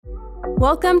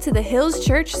Welcome to the Hills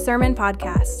Church Sermon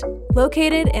Podcast.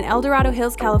 Located in El Dorado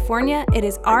Hills, California, it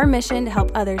is our mission to help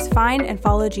others find and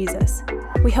follow Jesus.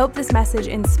 We hope this message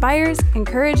inspires,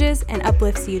 encourages, and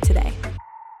uplifts you today.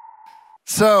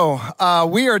 So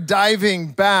we are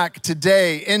diving back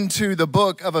today into the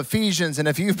book of Ephesians. And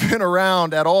if you've been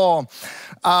around at all,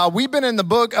 we've been in the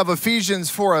book of Ephesians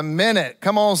for a minute.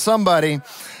 Come on, somebody.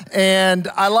 And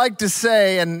I like to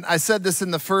say, and I said this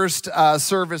in the first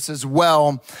service as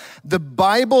well, the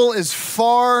Bible is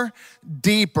far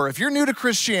deeper. If you're new to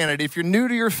Christianity, if you're new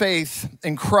to your faith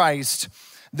in Christ,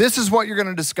 this is what you're going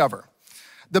to discover.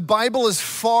 The Bible is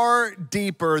far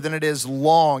deeper than it is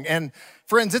long. And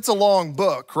friends, it's a long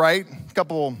book, right? A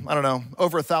couple,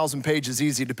 over 1,000 pages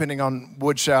easy, depending on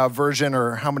which version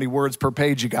or how many words per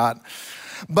page you got.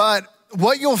 But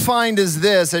what you'll find is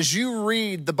this: as you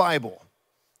read the Bible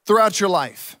throughout your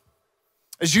life,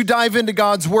 as you dive into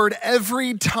God's word,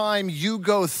 every time you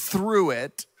go through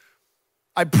it,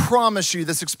 I promise you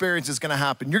this experience is gonna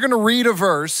happen. You're gonna read a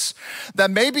verse that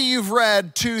maybe you've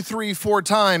read 2, 3, 4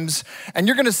 times, and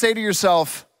you're gonna say to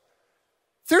yourself,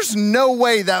 there's no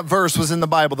way that verse was in the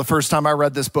Bible the first time I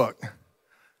read this book.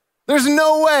 There's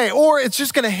no way. Or it's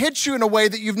just gonna hit you in a way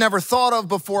that you've never thought of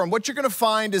before. And what you're gonna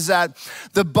find is that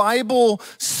the Bible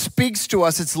speaks to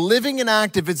us. It's living and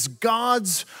active. It's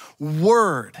God's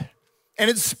word. And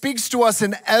it speaks to us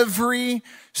in every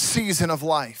season of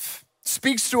life. It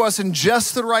speaks to us in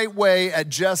just the right way at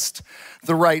just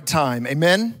the right time.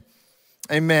 Amen?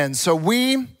 Amen. So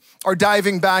we are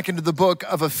diving back into the book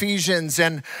of Ephesians.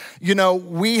 And,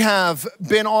 we have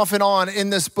been off and on in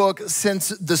this book since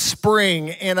the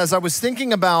spring. And as I was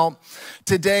thinking about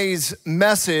today's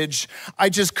message, I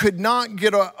just could not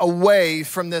get away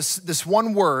from this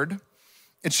one word.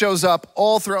 It shows up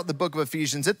all throughout the book of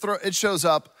Ephesians. It shows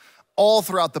up all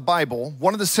throughout the Bible.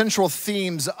 One of the central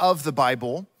themes of the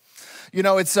Bible.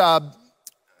 It's a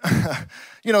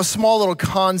small little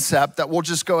concept that we'll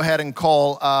just go ahead and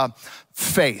call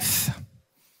faith.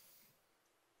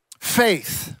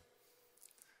 Faith.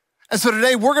 And so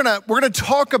today we're gonna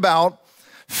talk about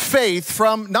faith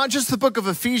from not just the book of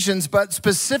Ephesians, but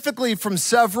specifically from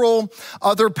several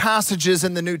other passages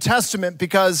in the New Testament.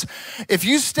 Because if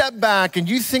you step back and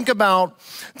you think about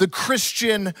the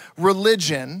Christian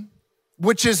religion,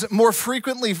 which is more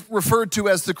frequently referred to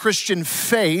as the Christian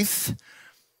faith,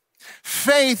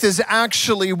 faith is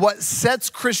actually what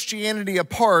sets Christianity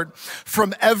apart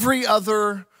from every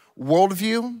other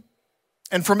worldview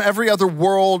and from every other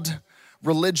world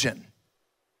religion.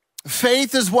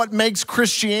 Faith is what makes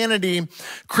Christianity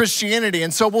Christianity.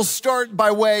 And so we'll start by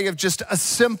way of just a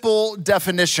simple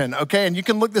definition, okay? And you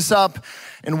can look this up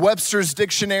in Webster's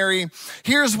dictionary.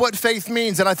 Here's what faith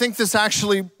means, and I think this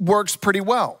actually works pretty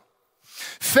well.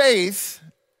 Faith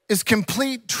is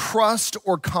complete trust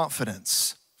or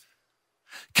confidence.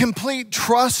 Complete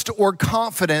trust or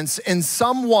confidence in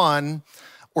someone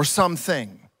or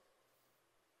something.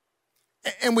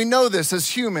 And we know this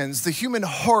as humans. The human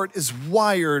heart is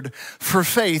wired for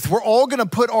faith. We're all gonna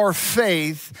put our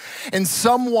faith in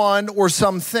someone or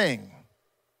something.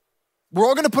 We're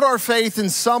all gonna put our faith in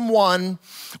someone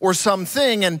or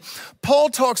something. And Paul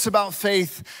talks about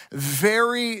faith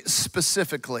very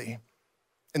specifically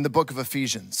in the book of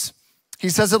Ephesians. He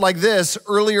says it like this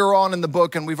earlier on in the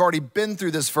book, and we've already been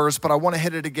through this verse, but I wanna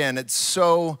hit it again. It's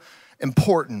so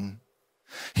important.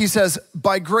 He says,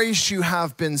 by grace you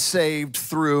have been saved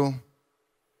through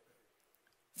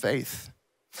faith.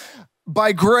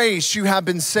 By grace you have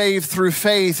been saved through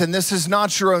faith, and this is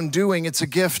not your own doing, it's a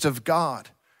gift of God.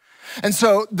 And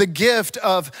so the gift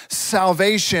of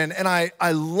salvation, and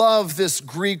I love this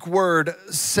Greek word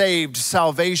saved,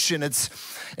 salvation.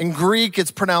 In Greek,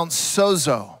 it's pronounced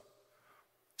sozo.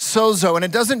 Sozo, and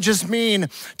it doesn't just mean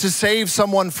to save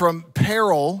someone from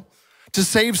peril, to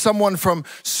save someone from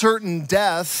certain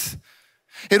death.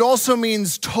 It also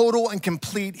means total and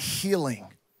complete healing.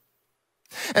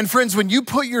 And friends, when you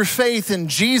put your faith in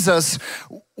Jesus,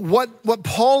 what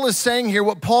Paul is saying here,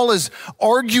 what Paul is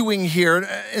arguing here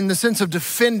in the sense of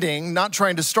defending, not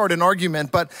trying to start an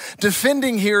argument, but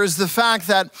defending here is the fact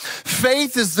that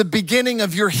faith is the beginning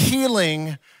of your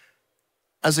healing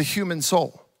as a human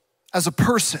soul, as a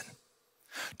person.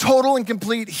 Total and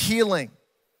complete healing.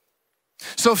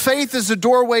 So faith is a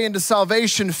doorway into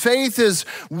salvation. Faith is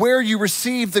where you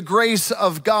receive the grace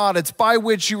of God. It's by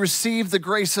which you receive the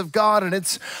grace of God, and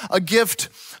it's a gift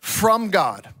from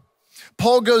God.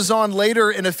 Paul goes on later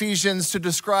in Ephesians to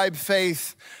describe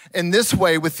faith in this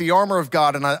way with the armor of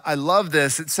God, and I love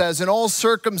this. It says, in all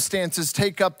circumstances,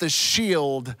 take up the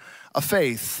shield of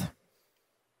faith.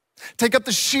 Take up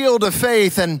the shield of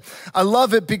faith. And I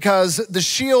love it because the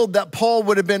shield that Paul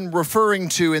would have been referring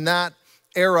to in that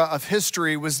era of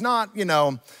history was not,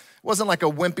 wasn't like a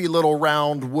wimpy little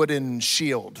round wooden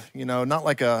shield, not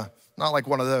like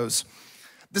one of those.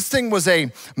 This thing was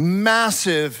a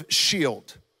massive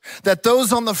shield that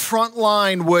those on the front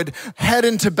line would head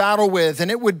into battle with, and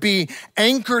it would be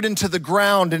anchored into the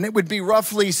ground, and it would be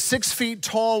roughly 6 feet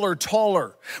tall or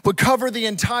taller, would cover the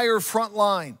entire front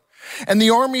line. And the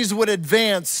armies would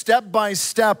advance step by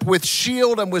step with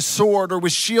shield and with sword, or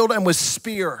with shield and with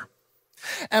spear.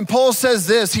 And Paul says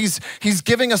this, he's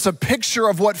giving us a picture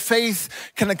of what faith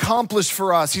can accomplish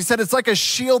for us. He said it's like a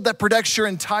shield that protects your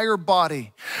entire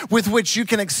body, with which you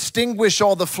can extinguish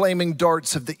all the flaming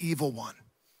darts of the evil one.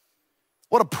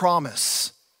 What a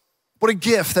promise. What a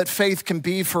gift that faith can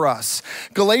be for us.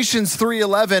 Galatians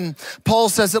 3:11, Paul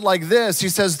says it like this. He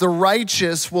says, the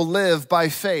righteous will live by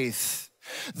faith.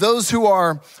 Those who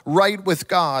are right with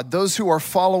God, those who are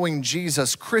following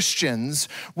Jesus, Christians,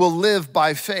 will live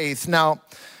by faith. Now,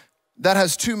 that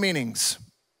has two meanings.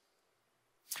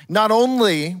 Not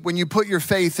only when you put your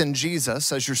faith in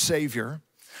Jesus as your Savior,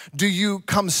 do you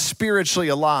come spiritually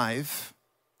alive.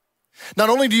 Not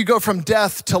only do you go from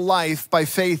death to life by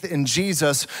faith in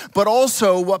Jesus, but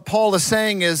also what Paul is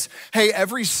saying is, hey,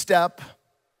 every step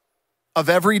of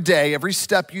every day, every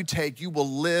step you take, you will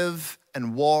live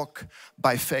and walk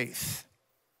by faith.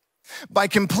 By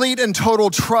complete and total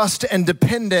trust and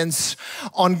dependence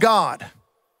on God.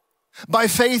 By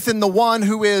faith in the one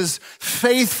who is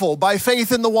faithful. By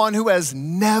faith in the one who has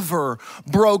never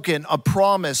broken a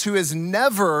promise, who has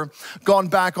never gone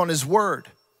back on his word.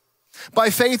 By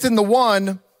faith in the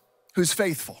one who's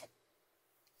faithful.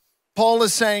 Paul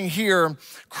is saying here,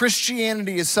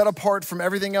 Christianity is set apart from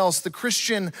everything else. The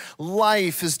Christian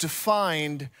life is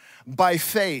defined by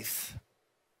faith.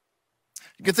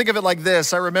 You can think of it like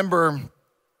this. I remember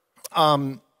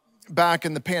back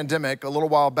in the pandemic, a little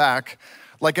while back,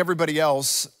 like everybody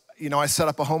else, I set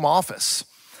up a home office.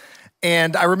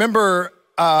 And I remember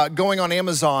going on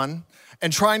Amazon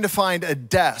and trying to find a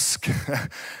desk.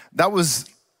 That was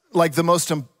like the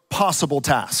most impossible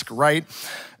task, right?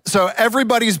 So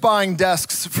everybody's buying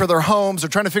desks for their homes. They're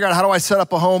trying to figure out, how do I set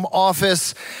up a home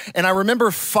office? And I remember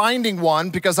finding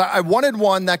one because I wanted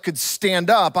one that could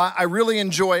stand up. I really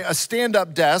enjoy a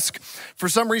stand-up desk. For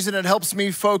some reason, it helps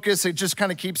me focus. It just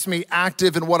kind of keeps me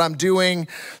active in what I'm doing.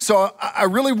 So I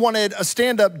really wanted a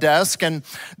stand-up desk. And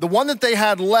the one that they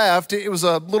had left, it was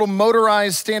a little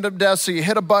motorized stand-up desk. So you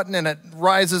hit a button and it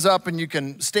rises up and you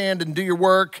can stand and do your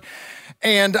work.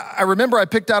 And I remember I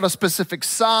picked out a specific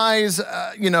size,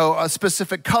 a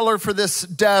specific color for this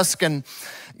desk. And,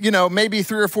 maybe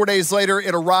 3 or 4 days later,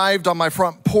 it arrived on my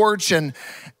front porch. And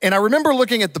I remember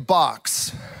looking at the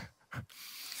box.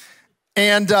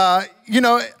 And, I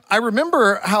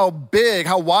remember how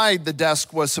wide the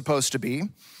desk was supposed to be.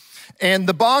 And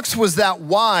the box was that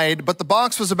wide, but the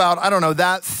box was about,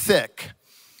 that thick.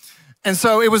 And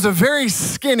so it was a very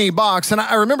skinny box. And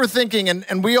I remember thinking,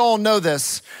 and we all know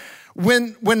this,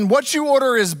 when what you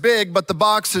order is big, but the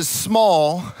box is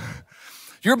small,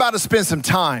 you're about to spend some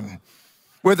time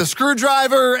with a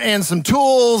screwdriver and some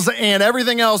tools and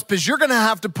everything else, because you're gonna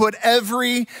have to put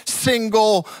every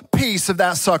single piece of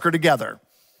that sucker together.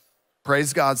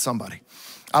 Praise God, somebody.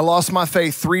 I lost my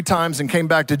faith 3 times and came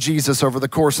back to Jesus over the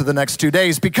course of the next 2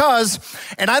 days because,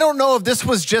 and I don't know if this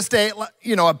was just a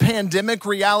pandemic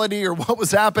reality or what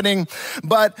was happening,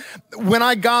 but when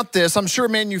I got this, I'm sure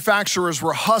manufacturers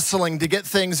were hustling to get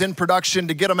things in production,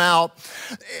 to get them out,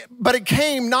 but it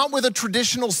came not with a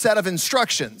traditional set of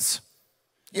instructions,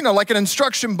 like an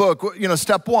instruction book,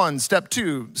 step 1, step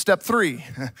 2, step 3.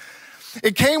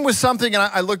 It came with something, and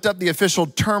I looked up the official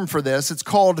term for this. It's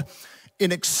called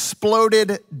an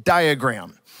exploded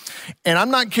diagram. And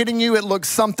I'm not kidding you, it looks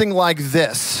something like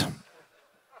this.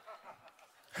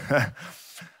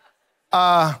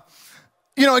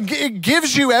 It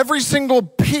gives you every single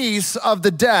piece of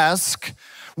the desk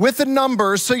with a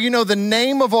number so you know the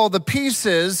name of all the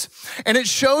pieces, and it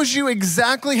shows you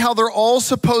exactly how they're all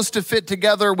supposed to fit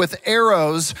together with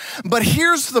arrows. But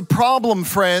here's the problem,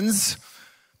 friends.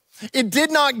 It did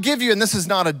not give you, and this is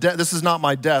not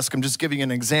my desk, I'm just giving you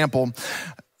an example.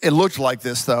 It looked like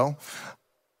this though.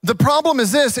 The problem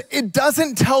is this, it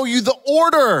doesn't tell you the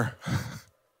order.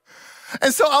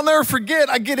 And so I'll never forget,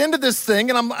 I get into this thing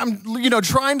and I'm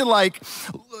trying to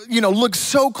look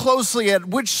so closely at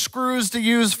which screws to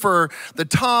use for the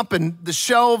top and the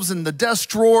shelves and the desk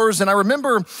drawers. And I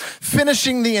remember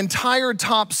finishing the entire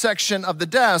top section of the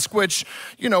desk, which,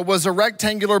 was a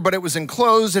rectangular, but it was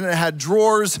enclosed and it had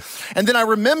drawers. And then I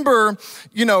remember,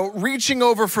 reaching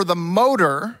over for the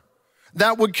motor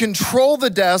that would control the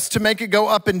desk to make it go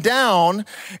up and down,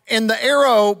 and the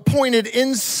arrow pointed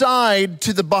inside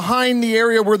to the behind the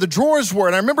area where the drawers were.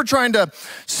 And I remember trying to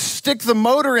stick the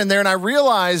motor in there, and I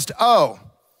realized,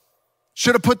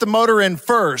 should have put the motor in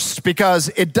first because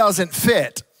it doesn't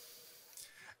fit.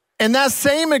 And that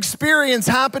same experience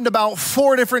happened about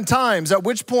 4 different times, at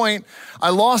which point I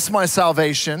lost my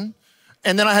salvation,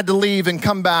 and then I had to leave and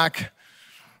come back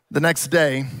the next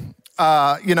day.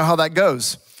 You know how that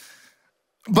goes.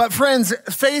 But friends,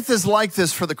 faith is like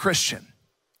this for the Christian.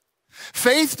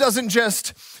 Faith doesn't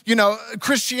just,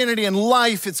 Christianity and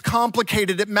life, it's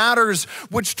complicated. It matters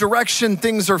which direction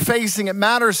things are facing. It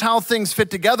matters how things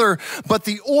fit together, but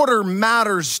the order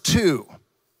matters too.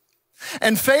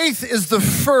 And faith is the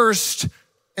first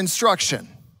instruction.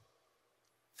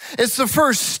 It's the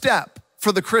first step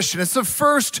for the Christian. It's the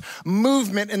first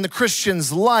movement in the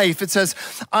Christian's life. It says,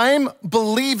 I'm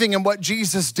believing in what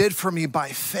Jesus did for me by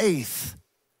faith.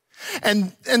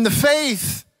 And the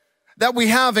faith that we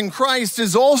have in Christ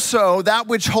is also that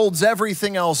which holds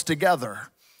everything else together.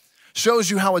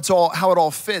 Shows you how it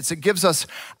all fits. It gives us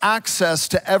access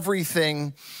to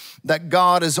everything that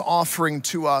God is offering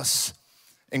to us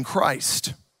in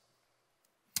Christ.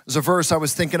 There's a verse I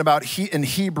was thinking about in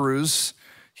Hebrews.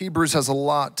 Hebrews has a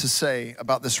lot to say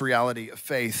about this reality of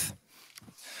faith.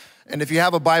 And if you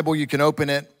have a Bible, you can open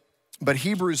it. But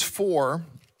Hebrews 4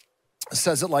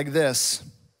 says it like this.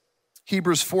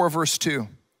 Hebrews 4 verse 2.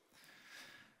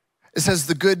 It says,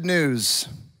 the good news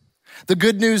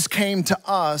came to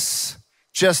us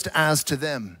just as to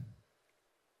them.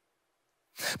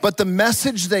 But the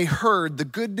message they heard, the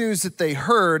good news that they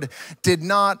heard, did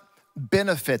not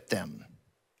benefit them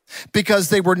because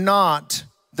they were not,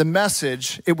 the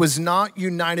message, it was not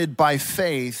united by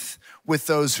faith with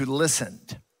those who listened.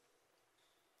 Do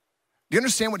you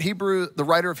understand what the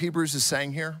writer of Hebrews is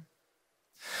saying here?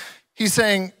 He's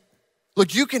saying,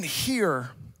 look, you can hear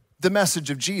the message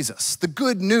of Jesus, the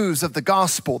good news of the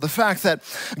gospel, the fact that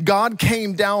God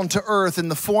came down to earth in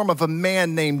the form of a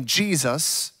man named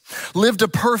Jesus, lived a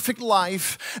perfect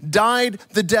life, died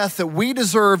the death that we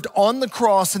deserved on the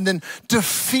cross, and then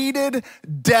defeated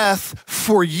death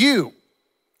for you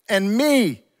and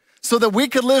me so that we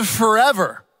could live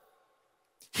forever.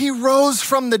 He rose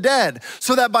from the dead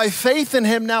so that by faith in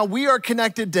him now we are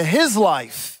connected to his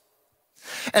life.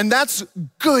 And that's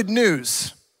good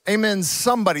news. Amen,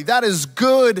 somebody. That is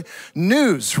good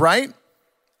news, right?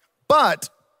 But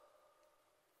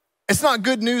it's not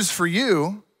good news for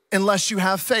you unless you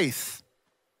have faith.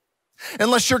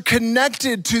 Unless you're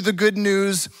connected to the good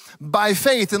news by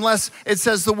faith, unless it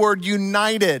says the word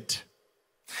united.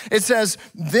 It says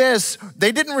this,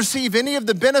 they didn't receive any of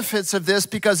the benefits of this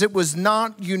because it was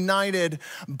not united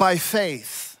by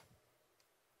faith.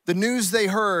 The news they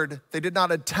heard, they did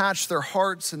not attach their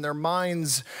hearts and their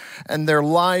minds and their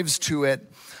lives to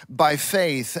it by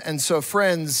faith. And so,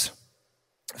 friends,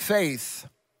 faith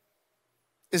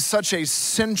is such a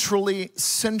central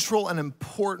and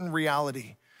important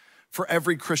reality for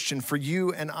every Christian, for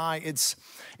you and I.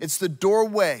 It's the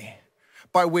doorway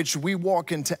by which we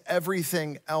walk into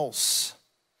everything else.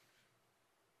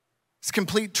 It's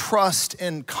complete trust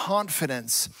and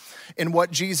confidence in what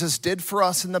Jesus did for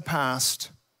us in the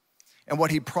past and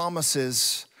what he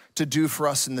promises to do for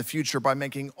us in the future by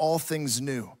making all things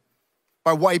new,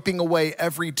 by wiping away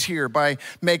every tear, by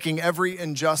making every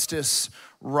injustice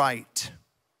right.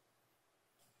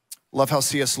 Love how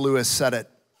C.S. Lewis said it.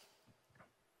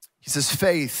 He says,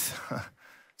 faith,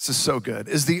 this is so good,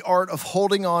 is the art of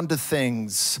holding on to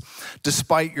things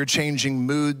despite your changing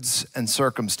moods and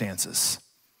circumstances.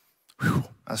 Whew,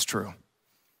 that's true.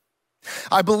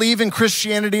 I believe in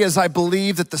Christianity as I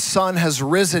believe that the sun has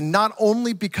risen, not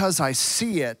only because I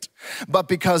see it, but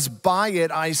because by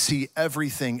it I see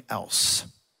everything else.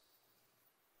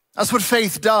 That's what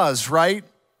faith does, right?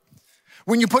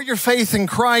 When you put your faith in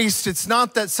Christ, it's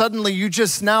not that suddenly you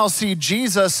just now see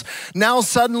Jesus. Now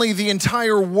suddenly the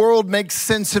entire world makes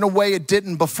sense in a way it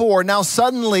didn't before. Now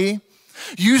suddenly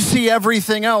you see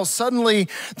everything else. Suddenly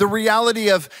the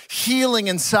reality of healing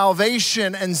and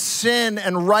salvation and sin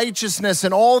and righteousness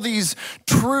and all these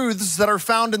truths that are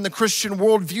found in the Christian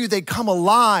worldview, they come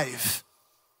alive.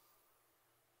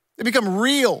 They become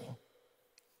real.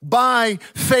 By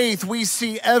faith, we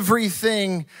see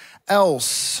everything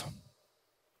else.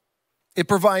 It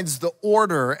provides the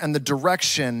order and the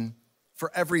direction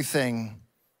for everything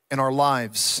in our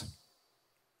lives.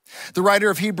 The writer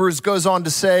of Hebrews goes on to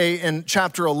say in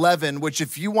chapter 11, which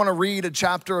if you want to read a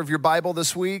chapter of your Bible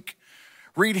this week,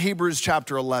 read Hebrews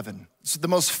chapter 11. It's the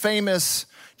most famous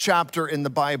chapter in the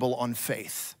Bible on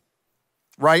faith,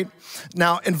 right?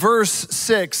 Now, in verse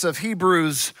 6 of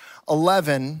Hebrews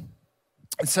 11,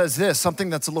 it says this, something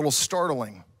that's a little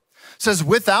startling. It says,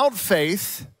 without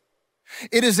faith,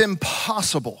 it is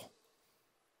impossible.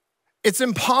 It's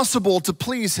impossible to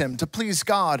please him, to please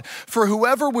God. For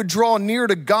whoever would draw near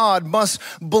to God must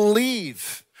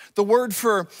believe. The word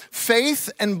for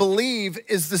faith and believe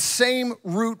is the same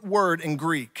root word in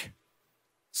Greek.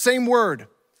 Same word.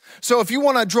 So if you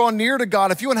want to draw near to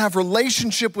God, if you want to have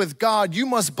relationship with God, you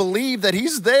must believe that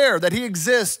he's there, that he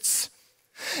exists,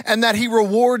 and that he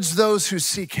rewards those who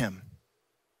seek him.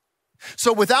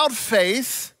 So without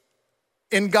faith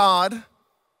in God,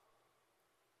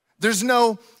 there's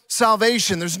no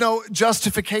salvation, there's no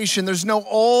justification, there's no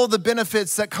all the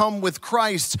benefits that come with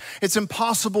Christ. It's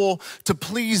impossible to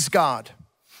please God.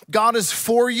 God is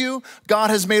for you. God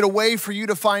has made a way for you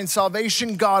to find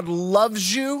salvation. God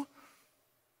loves you.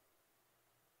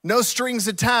 No strings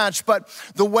attached, but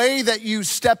the way that you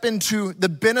step into the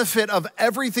benefit of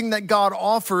everything that God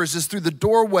offers is through the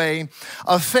doorway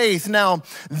of faith. Now,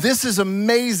 this is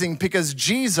amazing because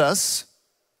Jesus,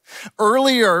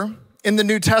 earlier in the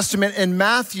New Testament in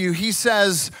Matthew, he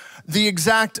says the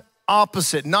exact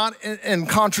opposite, not in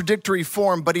contradictory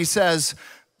form, but he says,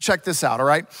 check this out, all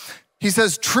right? He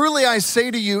says, truly I say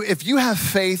to you, if you have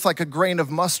faith like a grain of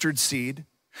mustard seed,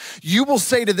 you will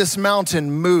say to this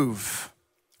mountain, move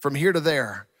from here to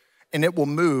there, and it will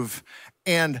move,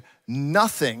 and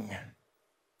nothing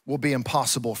will be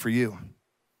impossible for you.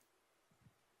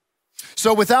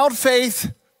 So without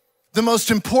faith, the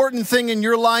most important thing in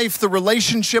your life, the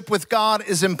relationship with God,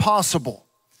 is impossible.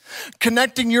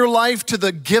 Connecting your life to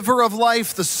the giver of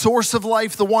life, the source of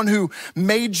life, the one who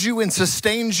made you and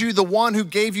sustains you, the one who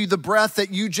gave you the breath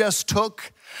that you just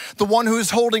took, the one who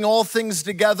is holding all things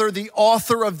together, the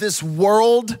author of this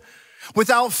world.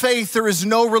 Without faith, there is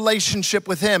no relationship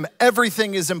with him.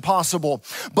 Everything is impossible.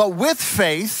 But with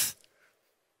faith,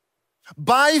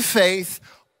 by faith,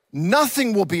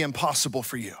 nothing will be impossible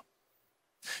for you.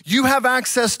 You have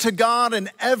access to God and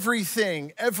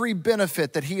everything, every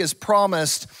benefit that he has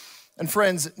promised. And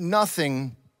friends,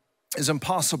 nothing is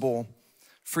impossible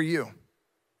for you.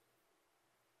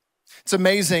 It's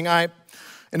amazing.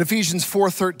 In Ephesians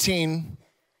 4:13,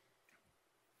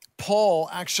 Paul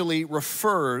actually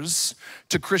refers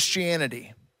to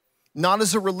Christianity, not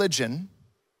as a religion,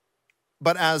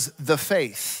 but as the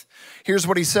faith. Here's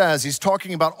what he says. He's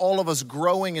talking about all of us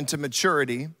growing into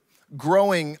maturity,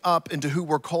 growing up into who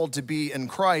we're called to be in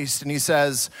Christ. And he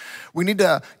says, we need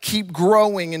to keep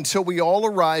growing until we all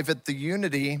arrive at the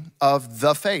unity of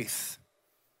the faith.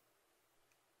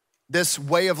 This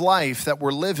way of life that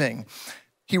we're living,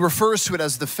 he refers to it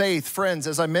as the faith. Friends,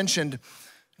 as I mentioned,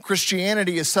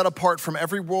 Christianity is set apart from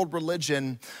every world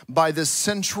religion by this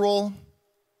central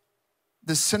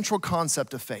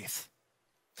concept of faith.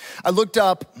 I looked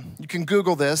up, you can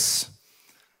Google this.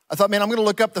 I thought, man, I'm gonna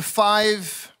look up the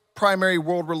 5 primary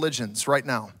world religions right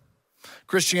now: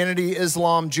 Christianity,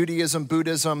 Islam, Judaism,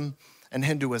 Buddhism, and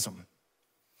Hinduism.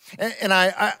 And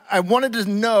I wanted to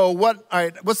know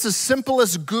what's the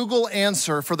simplest Google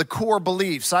answer for the core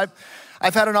beliefs.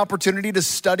 I've had an opportunity to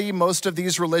study most of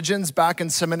these religions back in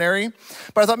seminary,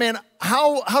 but I thought, man,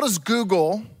 how does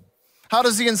Google, how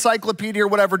does the encyclopedia or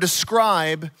whatever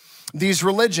describe these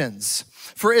religions?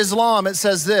 For Islam, it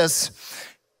says this.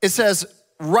 It says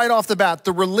right off the bat,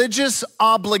 the religious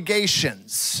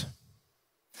obligations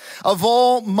of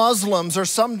all Muslims are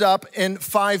summed up in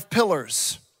 5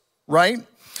 pillars, right?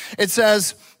 It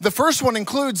says the first one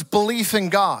includes belief in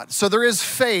God. So there is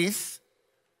faith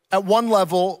at one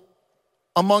level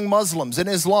among Muslims in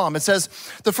Islam. It says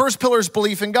the first pillar is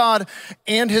belief in God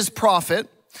and his prophet.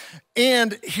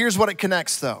 And here's what it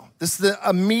connects though. This is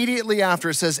immediately after.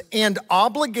 It says, and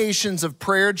obligations of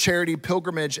prayer, charity,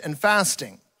 pilgrimage, and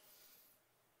fasting.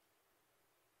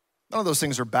 None of those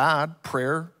things are bad.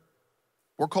 Prayer,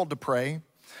 we're called to pray.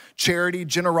 Charity,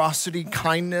 generosity,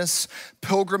 kindness,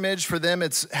 pilgrimage, for them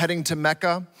it's heading to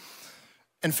Mecca.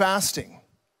 And fasting,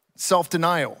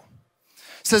 self-denial.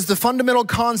 It says the fundamental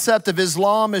concept of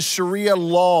Islam is Sharia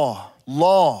law,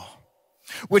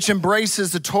 which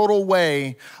embraces the total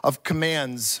way of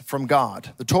commands from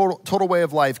God, the total way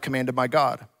of life commanded by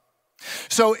God.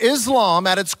 So Islam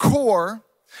at its core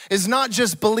is not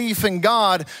just belief in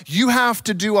God. You have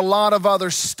to do a lot of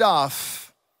other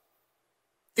stuff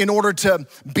in order to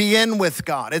be in with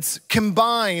God. It's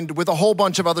combined with a whole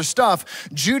bunch of other stuff.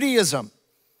 Judaism.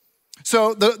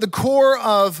 So the core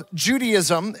of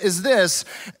Judaism is this,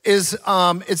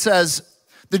 it says,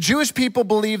 the Jewish people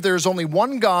believe there is only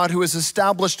one God who has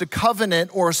established a covenant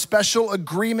or a special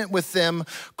agreement with them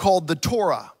called the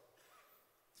Torah.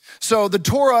 So the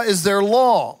Torah is their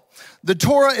law. The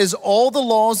Torah is all the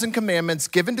laws and commandments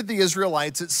given to the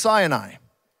Israelites at Sinai.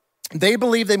 They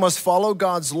believe they must follow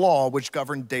God's law, which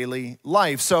governed daily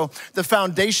life. So the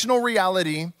foundational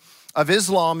reality of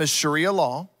Islam is Sharia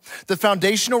law. The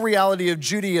foundational reality of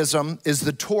Judaism is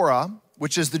the Torah,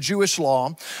 which is the Jewish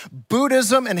law.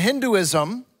 Buddhism and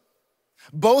Hinduism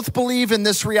both believe in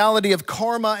this reality of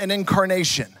karma and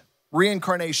incarnation,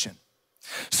 reincarnation.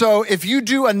 So if you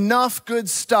do enough good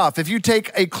stuff, if you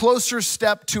take a closer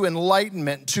step to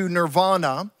enlightenment, to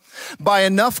nirvana, by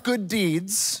enough good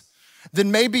deeds,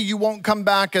 then maybe you won't come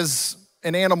back as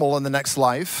an animal in the next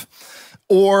life,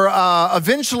 or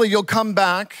eventually you'll come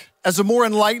back as a more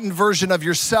enlightened version of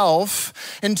yourself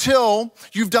until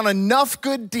you've done enough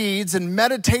good deeds and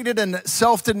meditated in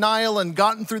self-denial and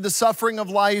gotten through the suffering of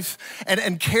life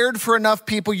and cared for enough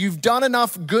people. You've done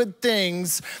enough good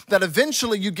things that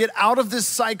eventually you get out of this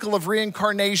cycle of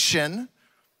reincarnation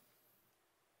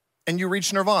and you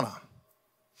reach nirvana.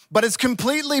 But it's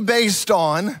completely based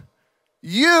on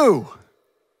you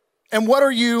and what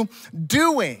are you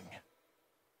doing?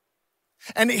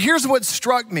 And here's what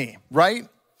struck me, right?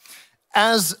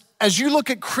 As you look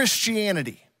at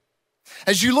Christianity,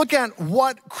 as you look at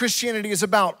what Christianity is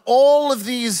about, all of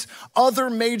these other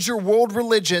major world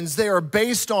religions, they are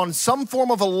based on some form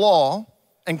of a law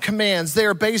and commands. They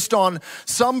are based on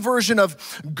some version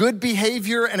of good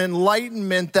behavior and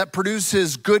enlightenment that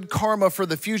produces good karma for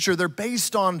the future. They're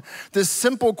based on this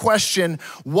simple question,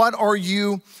 what are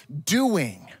you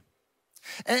doing?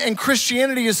 And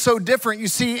Christianity is so different. You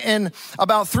see, in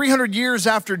about 300 years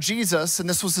after Jesus, and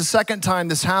this was the second time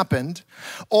this happened,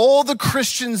 all the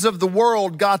Christians of the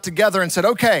world got together and said,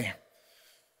 okay,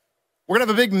 we're gonna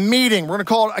have a big meeting. We're gonna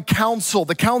call it a council,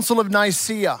 the Council of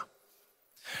Nicaea.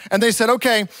 And they said,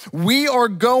 okay, we are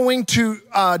going to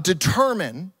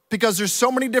determine, because there's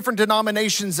so many different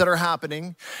denominations that are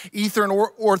happening, Eastern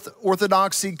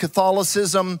Orthodoxy,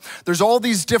 Catholicism, there's all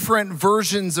these different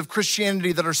versions of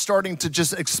Christianity that are starting to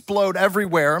just explode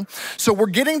everywhere. So we're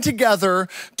getting together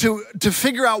to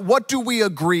figure out, what do we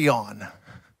agree on?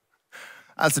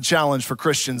 That's a challenge for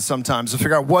Christians sometimes, to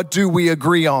figure out, what do we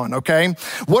agree on, okay?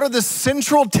 What are the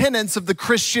central tenets of the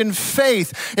Christian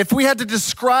faith? If we had to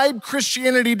describe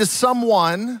Christianity to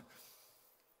someone,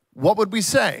 what would we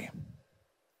say?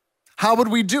 How would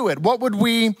we do it? What would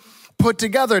we put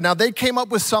together? Now, they came up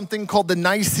with something called the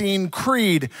Nicene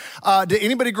Creed. Did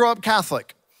anybody grow up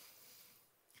Catholic?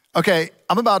 Okay,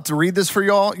 I'm about to read this for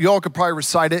y'all. Y'all could probably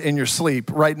recite it in your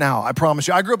sleep right now, I promise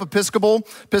you. I grew up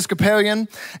Episcopalian,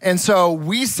 and so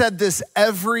we said this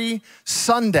every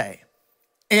Sunday.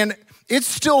 And it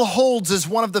still holds as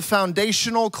one of the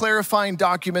foundational clarifying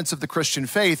documents of the Christian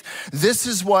faith. This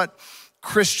is what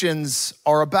Christians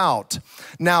are about.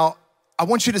 Now, I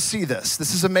want you to see this.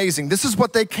 This is amazing. This is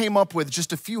what they came up with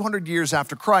just a few hundred years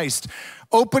after Christ.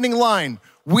 Opening line,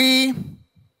 we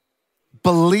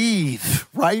believe,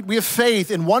 right? We have faith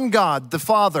in one God, the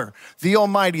Father, the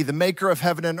Almighty, the maker of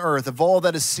heaven and earth, of all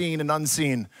that is seen and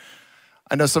unseen.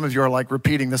 I know some of you are like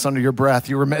repeating this under your breath.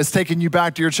 It's taking you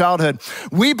back to your childhood.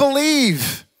 We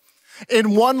believe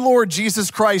in one Lord Jesus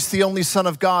Christ, the only Son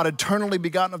of God, eternally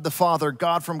begotten of the Father,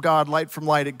 God from God, light from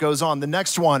light. It goes on. The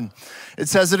next one, it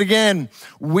says it again.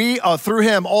 We, through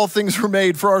him, all things were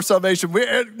made for our salvation.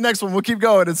 Next one, we'll keep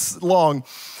going. It's long.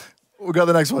 We'll go to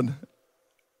the next one.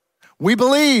 We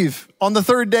believe on the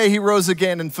third day he rose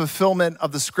again in fulfillment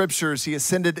of the scriptures. He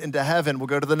ascended into heaven. We'll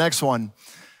go to the next one.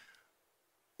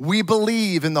 We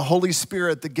believe in the Holy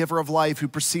Spirit, the giver of life, who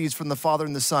proceeds from the Father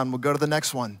and the Son. We'll go to the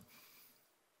next one.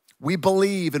 We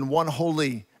believe in one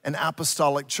holy and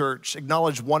apostolic church,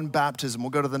 acknowledge one baptism.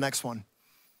 We'll go to the next one.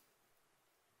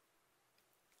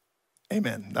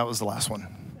 Amen. That was the last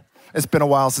one. It's been a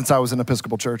while since I was in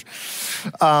Episcopal church.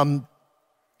 It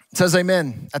says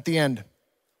amen at the end.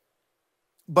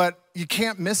 But you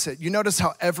can't miss it. You notice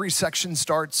how every section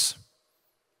starts?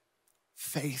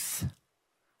 Faith.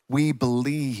 We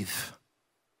believe.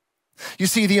 You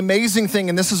see, the amazing thing,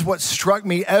 and this is what struck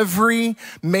me, every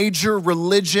major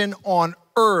religion on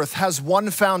earth has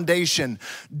one foundation: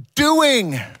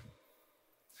 doing.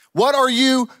 What are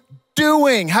you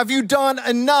doing? Have you done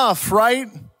enough, right?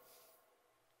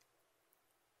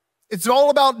 It's all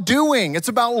about doing. It's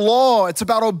about law. It's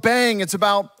about obeying. It's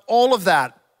about all of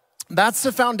that. That's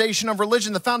the foundation of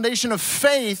religion. The foundation of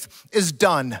faith is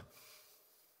done.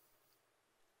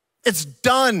 It's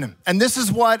done. And this is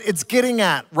what it's getting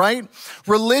at, right?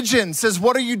 Religion says,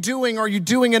 what are you doing? Are you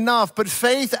doing enough? But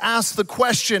faith asks the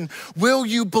question, will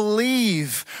you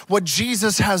believe what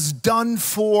Jesus has done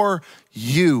for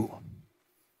you?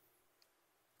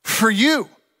 For you.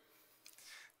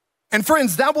 And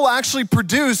friends, that will actually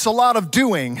produce a lot of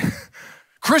doing.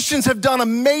 Christians have done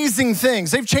amazing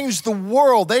things. They've changed the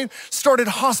world. They've started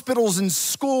hospitals and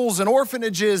schools and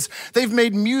orphanages. They've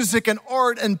made music and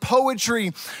art and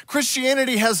poetry.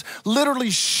 Christianity has literally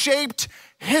shaped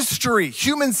history,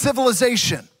 human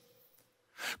civilization.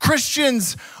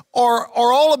 Christians are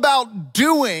all about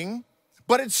doing,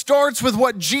 but it starts with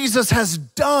what Jesus has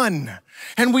done.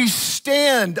 And we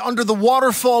stand under the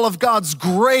waterfall of God's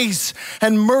grace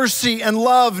and mercy and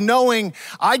love, knowing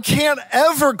I can't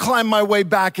ever climb my way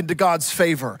back into God's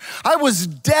favor. I was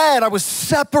dead. I was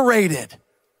separated.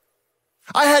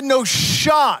 I had no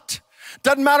shot.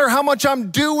 Doesn't matter how much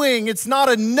I'm doing, it's not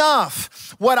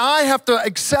enough. What I have to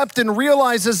accept and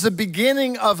realize is the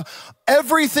beginning of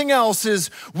everything else is,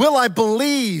 will I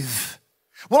believe?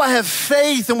 Will I have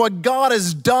faith in what God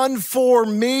has done for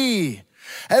me?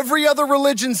 Every other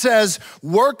religion says,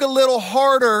 work a little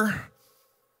harder.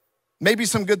 Maybe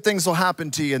some good things will happen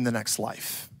to you in the next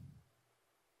life.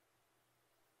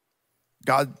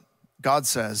 God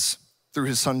says, through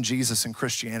his son Jesus in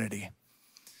Christianity,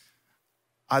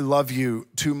 I love you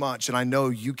too much, and I know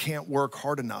you can't work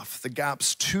hard enough. The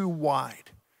gap's too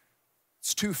wide.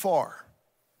 It's too far.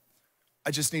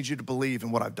 I just need you to believe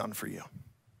in what I've done for you.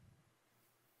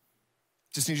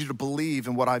 Just need you to believe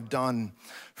in what I've done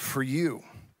for you.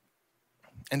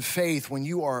 And faith, when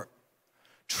you are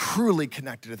truly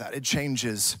connected to that, it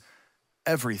changes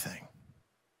everything.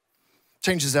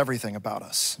 Changes everything about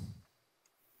us.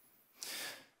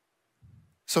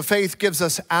 So faith gives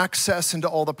us access into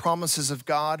all the promises of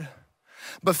God,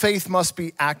 but faith must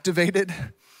be activated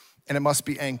and it must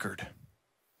be anchored.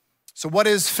 So what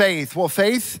is faith? Well,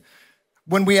 faith,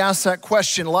 when we ask that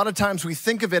question, a lot of times we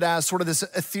think of it as sort of this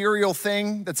ethereal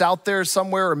thing that's out there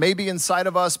somewhere or maybe inside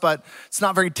of us, but it's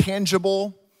not very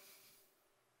tangible.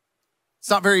 It's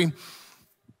not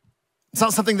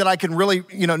something that I can really,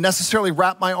 necessarily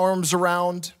wrap my arms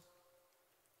around.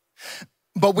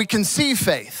 But we can see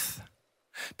faith.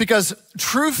 Because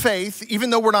true faith, even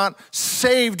though we're not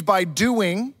saved by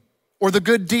doing or the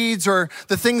good deeds or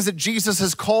the things that Jesus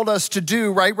has called us to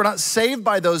do, right? We're not saved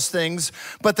by those things,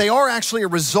 but they are actually a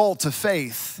result of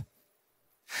faith.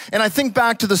 And I think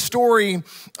back to the story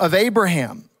of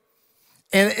Abraham.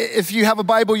 And if you have a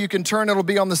Bible, you can turn, it'll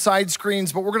be on the side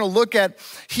screens, but we're gonna look at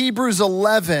Hebrews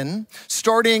 11,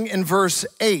 starting in verse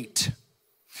 8.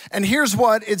 And here's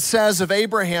what it says of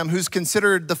Abraham, who's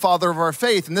considered the father of our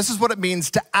faith. And this is what it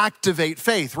means to activate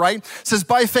faith, right? It says,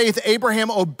 by faith, Abraham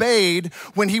obeyed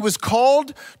when he was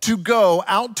called to go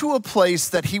out to a place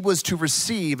that he was to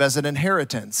receive as an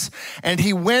inheritance. And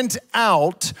he went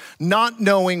out not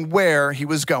knowing where he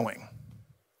was going.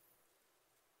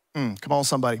 Come on,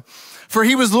 somebody. For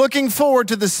he was looking forward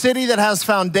to the city that has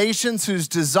foundations, whose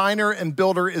designer and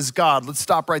builder is God. Let's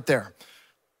stop right there.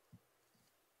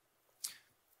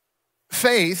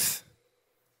 Faith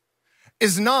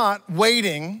is not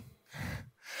waiting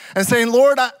and saying,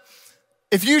 Lord,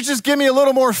 if you just give me a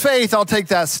little more faith, I'll take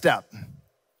that step.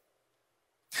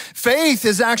 Faith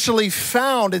is actually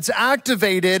found, it's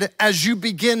activated as you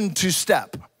begin to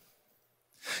step.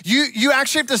 You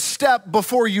actually have to step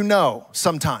before you know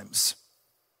sometimes.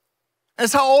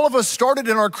 That's how all of us started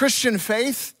in our Christian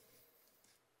faith.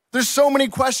 There's so many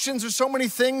questions, there's so many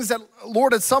things that,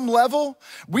 Lord, at some level,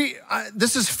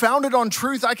 this is founded on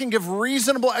truth. I can give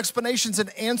reasonable explanations and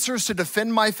answers to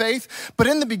defend my faith. But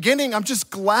in the beginning, I'm just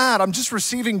glad, I'm just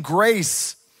receiving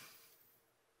grace.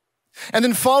 And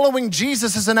then following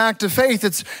Jesus is an act of faith.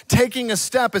 It's taking a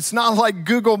step. It's not like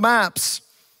Google Maps.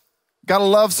 Gotta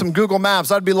love some Google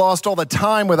Maps. I'd be lost all the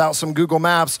time without some Google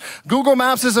Maps. Google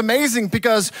Maps is amazing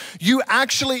because you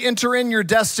actually enter in your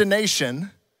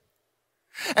destination,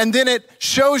 and then it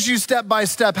shows you step by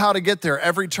step how to get there,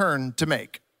 every turn to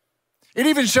make. It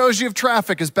even shows you if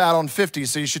traffic is bad on 50,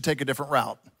 so you should take a different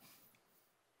route.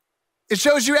 It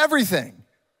shows you everything.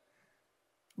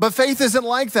 But faith isn't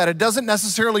like that. It doesn't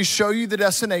necessarily show you the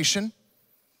destination.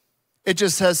 It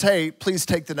just says, hey, please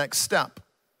take the next step.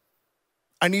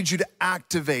 I need you to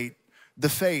activate the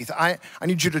faith. I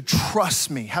need you to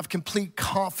trust me, have complete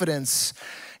confidence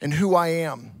in who I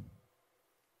am,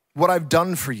 what I've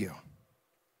done for you.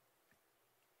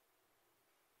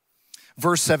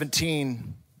 Verse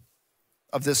 17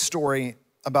 of this story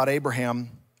about Abraham,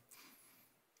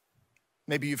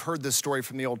 maybe you've heard this story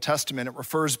from the Old Testament. It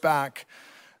refers back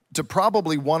to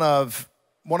probably one of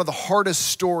the hardest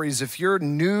stories. If you're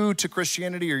new to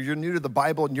Christianity or you're new to the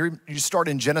Bible and you start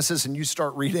in Genesis and you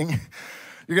start reading,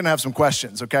 you're gonna have some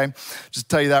questions, okay? Just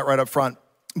tell you that right up front.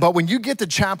 But when you get to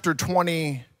chapter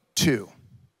 22,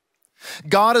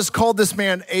 God has called this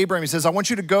man Abraham. He says, I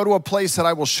want you to go to a place that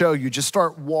I will show you. Just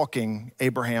start walking,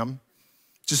 Abraham.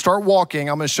 Just start walking.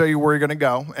 I'm gonna show you where you're gonna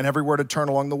go and everywhere to turn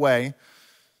along the way.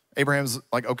 Abraham's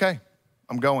like, okay,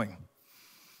 I'm going.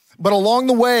 But along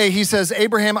the way, he says,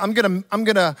 Abraham,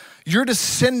 your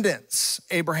descendants,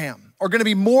 Abraham, are gonna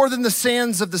be more than the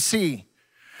sands of the sea.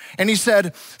 And he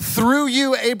said, through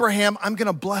you, Abraham, I'm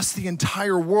gonna bless the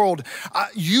entire world.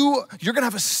 You're gonna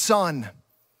have a son,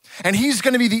 and he's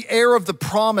gonna be the heir of the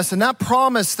promise. And that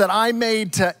promise that I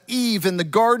made to Eve in the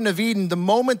Garden of Eden, the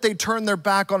moment they turned their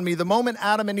back on me, the moment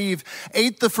Adam and Eve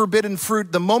ate the forbidden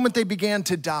fruit, the moment they began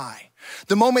to die,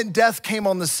 the moment death came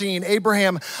on the scene,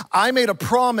 Abraham, I made a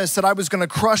promise that I was gonna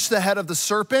crush the head of the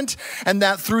serpent, and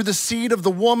that through the seed of the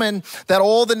woman, that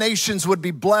all the nations would be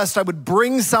blessed. I would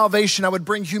bring salvation. I would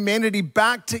bring humanity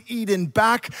back to Eden,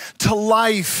 back to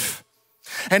life.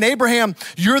 And Abraham,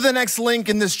 you're the next link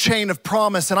in this chain of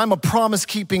promise, and I'm a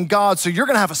promise-keeping God, so you're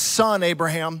gonna have a son,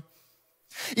 Abraham.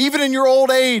 Even in your old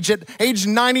age, at age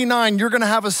 99, you're gonna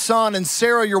have a son, and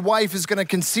Sarah, your wife, is gonna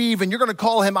conceive, and you're gonna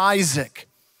call him Isaac.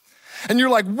 And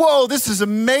you're like, whoa, this is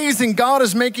amazing. God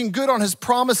is making good on his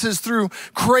promises through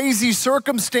crazy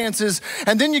circumstances.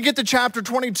 And then you get to chapter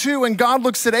 22 and God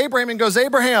looks at Abraham and goes,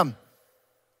 Abraham,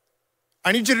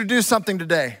 I need you to do something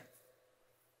today.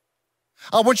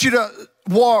 I want you to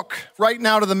walk right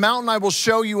now to the mountain I will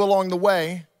show you along the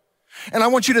way. And I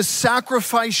want you to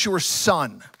sacrifice your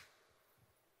son.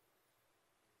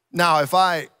 Now, if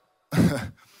I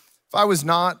was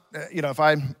not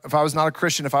a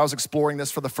Christian, if I was exploring this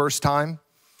for the first time,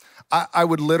 I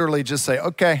would literally just say,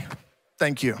 okay,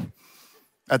 thank you.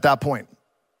 At that point,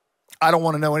 I don't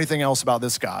want to know anything else about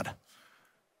this God.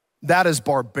 That is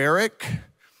barbaric.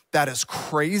 That is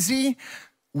crazy.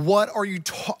 What are you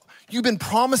You've been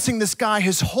promising this guy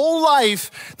his whole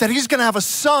life that he's gonna have a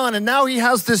son, and now he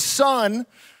has this son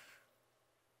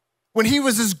when he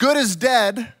was as good as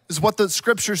dead, is what the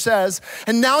scripture says,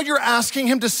 and now you're asking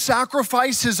him to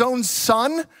sacrifice his own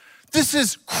son? This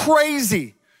is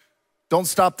crazy. Don't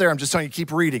stop there, I'm just telling you,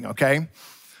 keep reading, okay?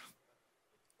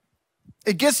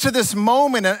 It gets to this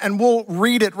moment, and we'll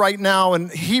read it right now in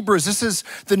Hebrews. This is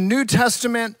the New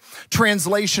Testament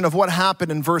translation of what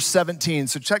happened in verse 17.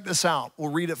 So check this out.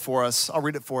 We'll read it for us. I'll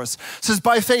read it for us. It says,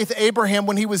 by faith, Abraham,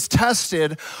 when he was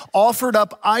tested, offered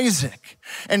up Isaac.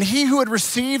 And he who had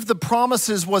received the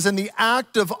promises was in the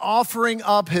act of offering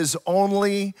up his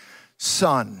only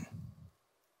son,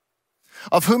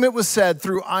 of whom it was said,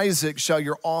 through Isaac shall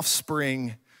your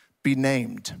offspring be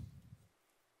named.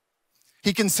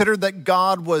 He considered that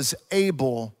God was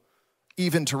able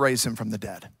even to raise him from the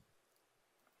dead.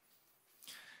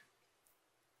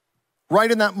 Right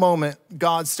in that moment,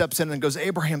 God steps in and goes,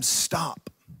 Abraham,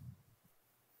 stop.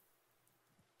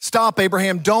 Stop,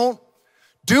 Abraham, don't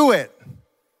do it.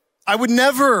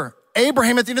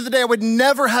 Abraham, at the end of the day, I would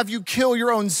never have you kill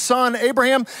your own son.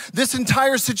 Abraham, this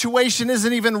entire situation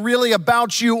isn't even really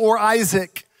about you or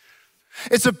Isaac.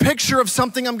 It's a picture of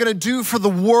something I'm gonna do for the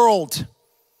world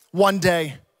one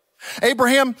day.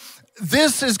 Abraham,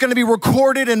 this is gonna be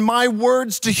recorded in my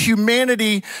words to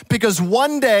humanity, because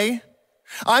one day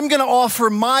I'm gonna offer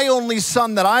my only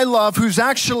son that I love, who's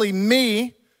actually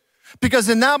me, because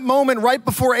in that moment, right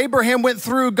before Abraham went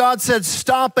through, God said,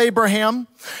 stop, Abraham.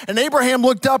 And Abraham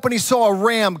looked up and he saw a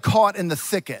ram caught in the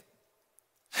thicket.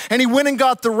 And he went and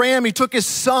got the ram. He took his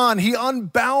son. He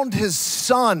unbound his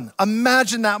son.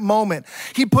 Imagine that moment.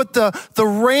 He put the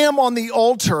ram on the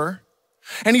altar,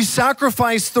 and he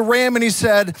sacrificed the ram, and he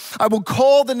said, I will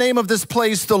call the name of this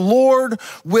place, the Lord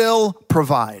will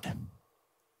provide.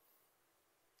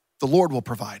 The Lord will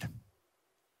provide.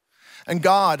 And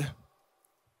God,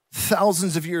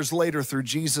 thousands of years later through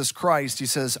Jesus Christ, he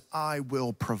says, I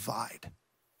will provide.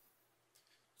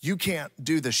 You can't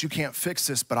do this, you can't fix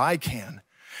this, but I can.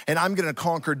 And I'm gonna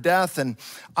conquer death, and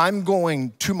I'm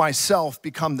going to myself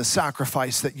become the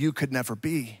sacrifice that you could never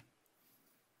be.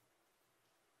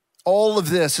 All of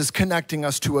this is connecting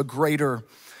us to a greater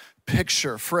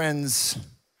picture. Friends,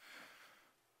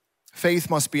 faith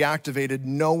must be activated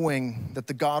knowing that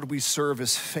the God we serve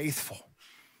is faithful,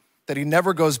 that he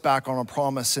never goes back on a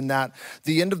promise, and that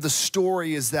the end of the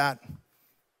story is that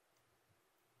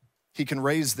he can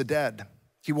raise the dead.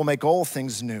 He will make all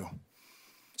things new.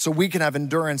 So we can have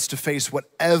endurance to face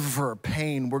whatever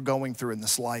pain we're going through in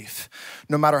this life,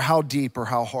 no matter how deep or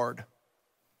how hard.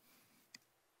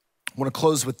 I want to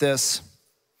close with this.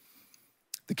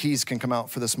 The keys can come out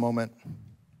for this moment.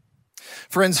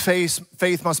 Friends,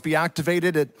 faith must be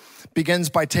activated. It begins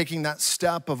by taking that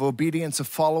step of obedience, of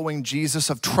following Jesus,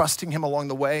 of trusting him along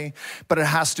the way, but it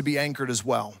has to be anchored as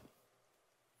well.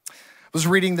 I was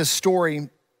reading this story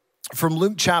from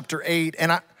Luke chapter 8,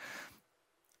 and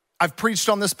I've preached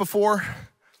on this before.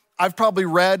 I've probably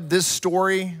read this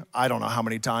story, I don't know how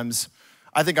many times.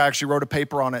 I think I actually wrote a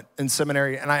paper on it in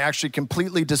seminary, and I actually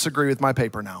completely disagree with my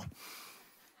paper now.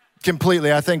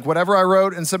 Completely. I think whatever I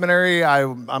wrote in seminary,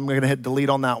 I'm gonna hit delete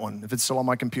on that one if it's still on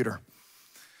my computer.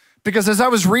 Because as I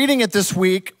was reading it this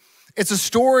week, it's a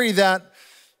story that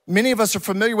many of us are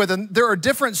familiar with, and there are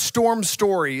different storm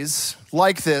stories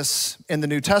like this in the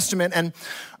New Testament, and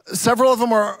several of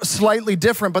them are slightly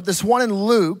different, but this one in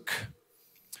Luke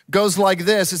goes like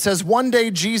this. It says, one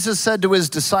day Jesus said to his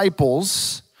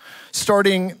disciples,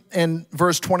 starting in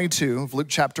verse 22 of Luke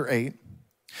chapter 8,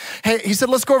 hey, he said,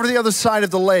 let's go over to the other side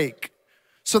of the lake.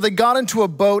 So they got into a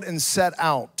boat and set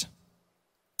out.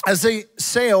 As they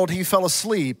sailed, he fell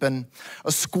asleep, and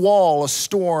a squall, a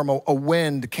storm, a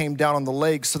wind came down on the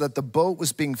lake so that the boat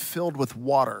was being filled with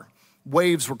water.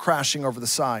 Waves were crashing over the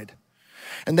side,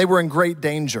 and they were in great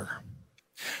danger.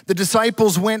 The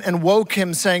disciples went and woke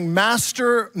him, saying,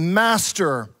 Master,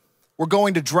 Master, we're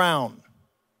going to drown.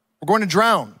 We're going to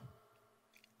drown.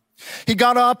 He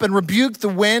got up and rebuked the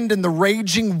wind and the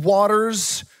raging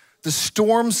waters. The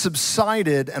storm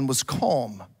subsided and was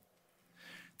calm.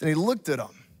 Then he looked at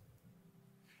them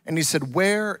and he said,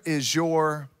 where is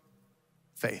your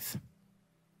faith?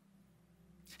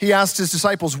 He asked his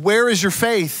disciples, where is your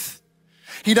faith?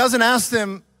 He doesn't ask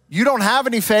them, you don't have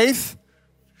any faith.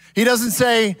 He doesn't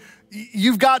say,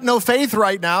 you've got no faith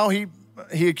right now. He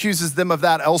accuses them of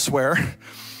that elsewhere.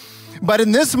 But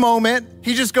in this moment,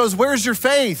 he just goes, where's your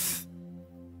faith?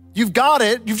 You've got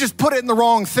it. You've just put it in the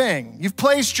wrong thing. You've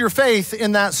placed your faith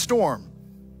in that storm.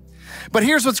 But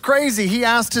here's what's crazy. He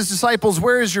asked his disciples,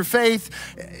 where is your faith?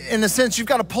 In a sense, you've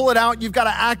got to pull it out. You've got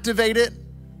to activate it.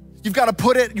 You've got to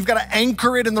put it, you've got to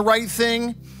anchor it in the right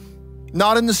thing,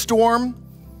 not in the storm.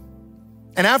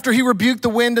 And after he rebuked the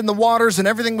wind and the waters and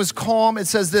everything was calm, it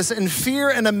says this, in fear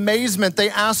and amazement, they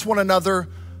asked one another,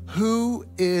 who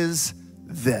is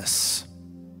this?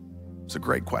 It's a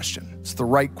great question. It's the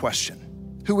right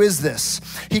question. Who is this?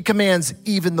 He commands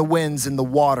even the winds and the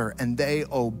water, and they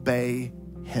obey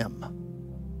him.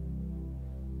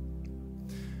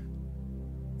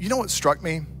 You know what struck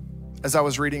me as I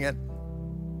was reading it?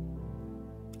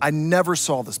 I never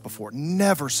saw this before,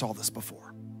 never saw this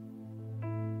before.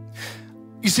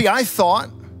 You see, I thought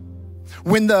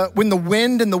when the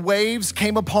wind and the waves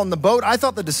came upon the boat, I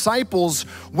thought the disciples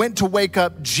went to wake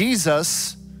up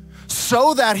Jesus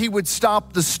so that he would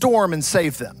stop the storm and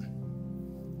save them,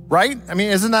 right? I mean,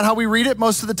 isn't that how we read it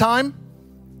most of the time?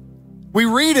 We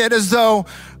read it as though,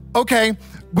 okay,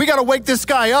 we got to wake this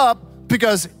guy up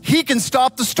because he can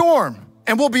stop the storm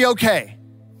and we'll be okay.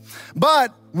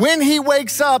 But when he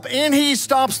wakes up and he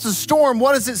stops the storm,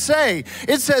 what does it say?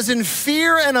 It says, in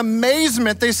fear and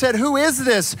amazement, they said, who is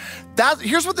this?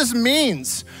 Here's what this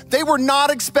means. They were not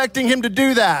expecting him to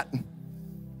do that.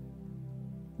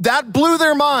 That blew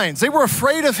their minds. They were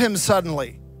afraid of him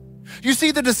suddenly. You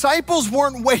see, the disciples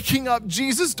weren't waking up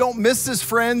Jesus. Don't miss this,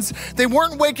 friends. They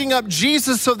weren't waking up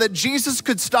Jesus so that Jesus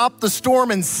could stop the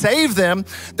storm and save them.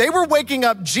 They were waking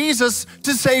up Jesus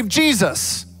to save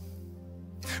Jesus.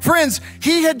 Friends,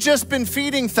 he had just been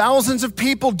feeding thousands of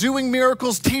people, doing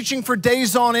miracles, teaching for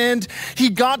days on end. He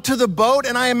got to the boat,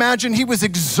 and I imagine he was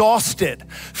exhausted,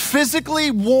 physically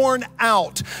worn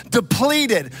out,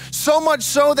 depleted, so much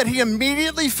so that he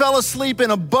immediately fell asleep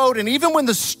in a boat. And even when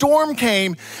the storm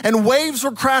came and waves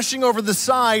were crashing over the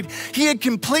side, he had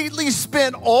completely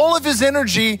spent all of his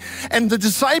energy, and the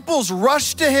disciples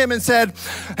rushed to him and said,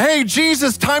 hey,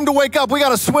 Jesus, time to wake up. We got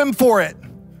to swim for it.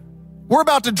 We're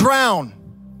about to drown.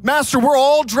 Master, we're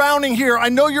all drowning here. I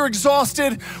know you're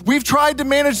exhausted. We've tried to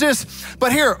manage this,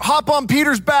 but here, hop on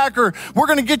Peter's back, or we're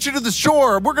going to get you to the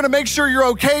shore. We're going to make sure you're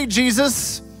okay,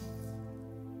 Jesus.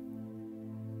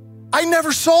 I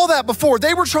never saw that before.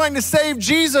 They were trying to save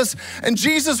Jesus, and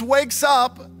Jesus wakes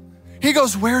up. He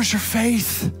goes, where's your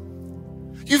faith?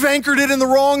 You've anchored it in the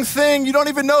wrong thing. You don't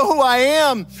even know who I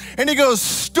am. And he goes,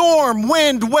 storm,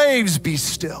 wind, waves, be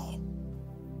still.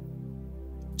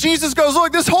 Jesus goes,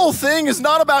 look, this whole thing is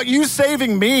not about you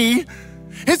saving me.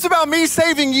 It's about me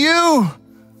saving you.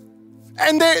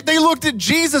 And they looked at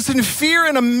Jesus in fear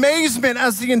and amazement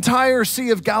as the entire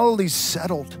Sea of Galilee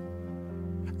settled.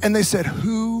 And they said,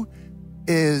 who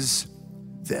is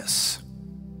this?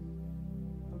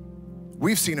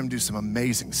 We've seen him do some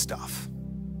amazing stuff.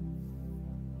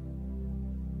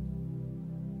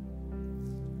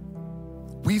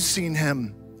 We've seen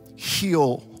him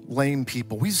heal lame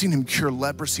people. We've seen him cure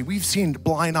leprosy. We've seen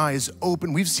blind eyes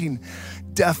open. We've seen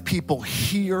deaf people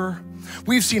hear.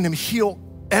 We've seen him heal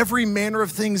every manner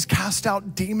of things, cast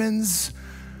out demons.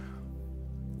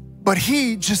 But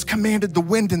he just commanded the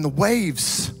wind and the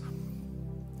waves.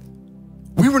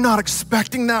 We were not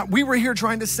expecting that. We were here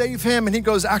trying to save him. And he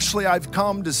goes, actually, I've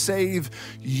come to save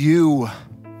you.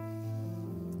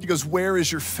 He goes, where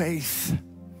is your faith?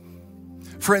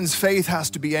 Friends, faith has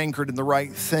to be anchored in the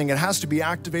right thing. It has to be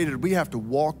activated. We have to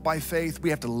walk by faith. We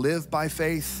have to live by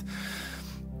faith.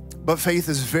 But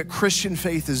Christian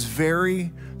faith is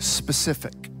very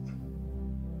specific.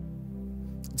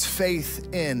 It's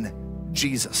faith in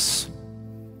Jesus.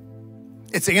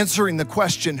 It's answering the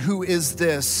question, who is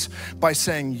this? By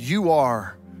saying, you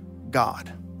are God.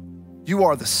 You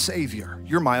are the Savior.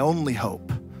 You're my only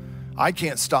hope. I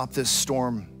can't stop this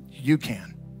storm. You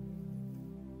can.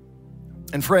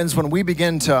 And friends, when we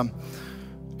begin to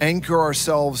anchor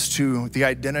ourselves to the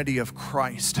identity of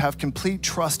Christ, have complete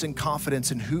trust and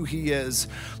confidence in who he is,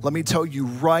 let me tell you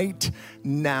right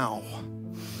now,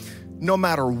 no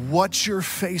matter what you're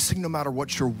facing, no matter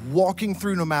what you're walking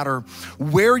through, no matter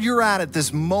where you're at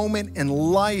this moment in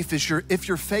life, if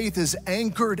your faith is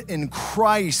anchored in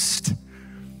Christ,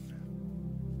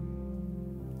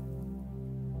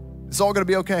 it's all gonna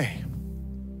be okay.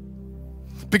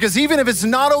 Because even if it's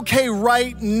not okay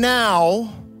right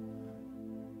now,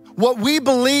 what we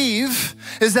believe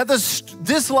is that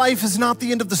this life is not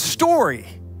the end of the story.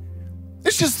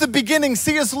 It's just the beginning.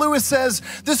 C.S. Lewis says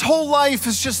this whole life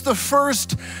is just the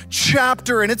first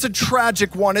chapter, and it's a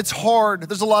tragic one. It's hard.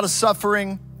 There's a lot of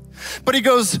suffering. But he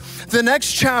goes, the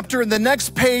next chapter and the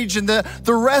next page and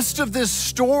the rest of this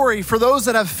story, for those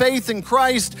that have faith in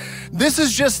Christ, this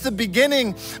is just the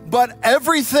beginning, but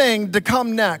everything to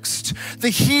come next, the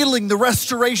healing, the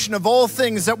restoration of all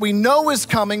things that we know is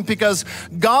coming because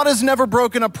God has never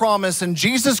broken a promise and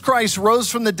Jesus Christ rose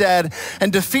from the dead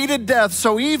and defeated death.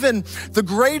 So even the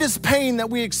greatest pain that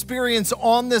we experience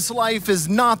on this life is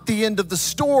not the end of the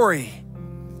story.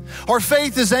 Our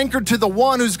faith is anchored to the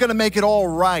one who's gonna make it all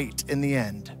right in the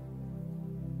end.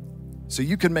 So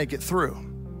you can make it through.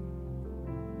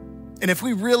 And if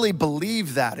we really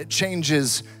believe that, it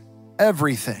changes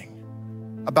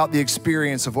everything about the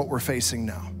experience of what we're facing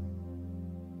now.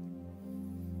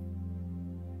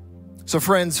 So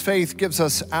friends, faith gives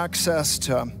us access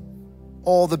to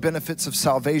all the benefits of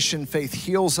salvation. Faith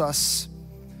heals us.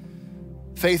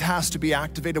 Faith has to be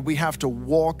activated. We have to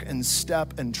walk and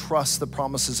step and trust the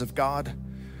promises of God.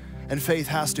 And faith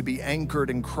has to be anchored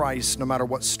in Christ no matter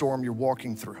what storm you're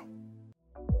walking through.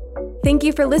 Thank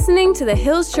you for listening to the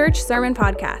Hills Church Sermon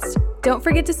Podcast. Don't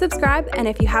forget to subscribe, and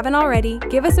if you haven't already,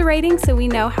 give us a rating so we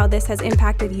know how this has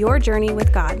impacted your journey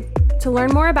with God. To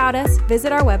learn more about us,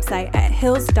 visit our website at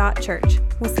hills.church.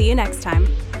 We'll see you next time.